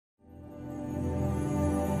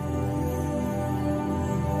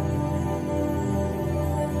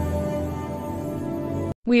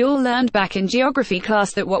We all learned back in geography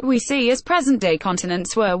class that what we see as present-day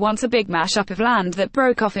continents were once a big mash-up of land that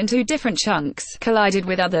broke off into different chunks, collided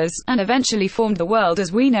with others, and eventually formed the world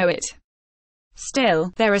as we know it.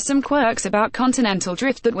 Still, there are some quirks about continental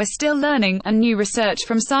drift that we're still learning, and new research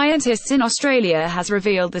from scientists in Australia has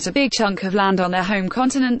revealed that a big chunk of land on their home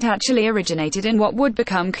continent actually originated in what would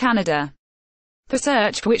become Canada. The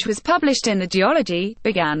research, which was published in the Geology,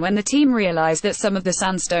 began when the team realized that some of the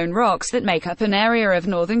sandstone rocks that make up an area of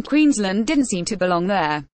northern Queensland didn't seem to belong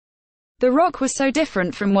there. The rock was so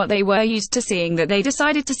different from what they were used to seeing that they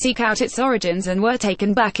decided to seek out its origins and were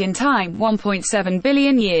taken back in time, 1.7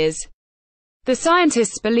 billion years. The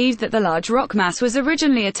scientists believed that the large rock mass was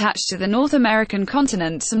originally attached to the North American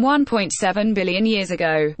continent some 1.7 billion years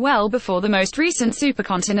ago, well before the most recent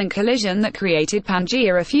supercontinent collision that created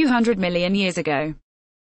Pangaea a few hundred million years ago.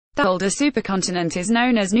 The older supercontinent is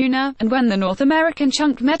known as Nuna, and when the North American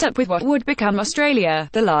chunk met up with what would become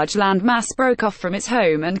Australia, the large land mass broke off from its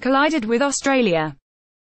home and collided with Australia.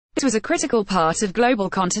 This was a critical part of global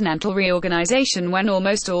continental reorganization when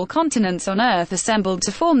almost all continents on Earth assembled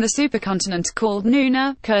to form the supercontinent called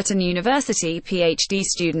Nuna, Curtin University PhD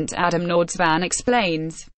student Adam Nordsvan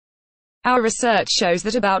explains. Our research shows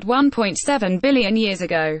that about 1.7 billion years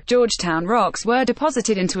ago, Georgetown rocks were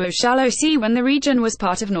deposited into a shallow sea when the region was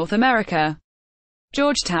part of North America.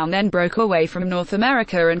 Georgetown then broke away from North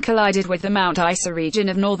America and collided with the Mount Isa region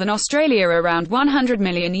of northern Australia around 100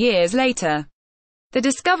 million years later. The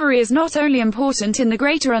discovery is not only important in the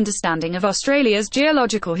greater understanding of Australia's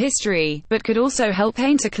geological history, but could also help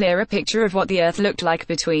paint a clearer picture of what the Earth looked like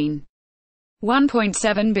between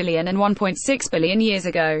 1.7 billion and 1.6 billion years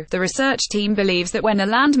ago. The research team believes that when a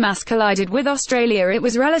landmass collided with Australia it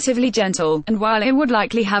was relatively gentle, and while it would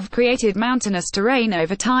likely have created mountainous terrain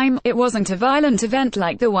over time, it wasn't a violent event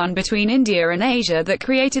like the one between India and Asia that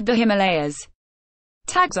created the Himalayas.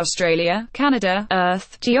 Tags Australia, Canada,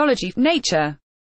 Earth, Geology, Nature.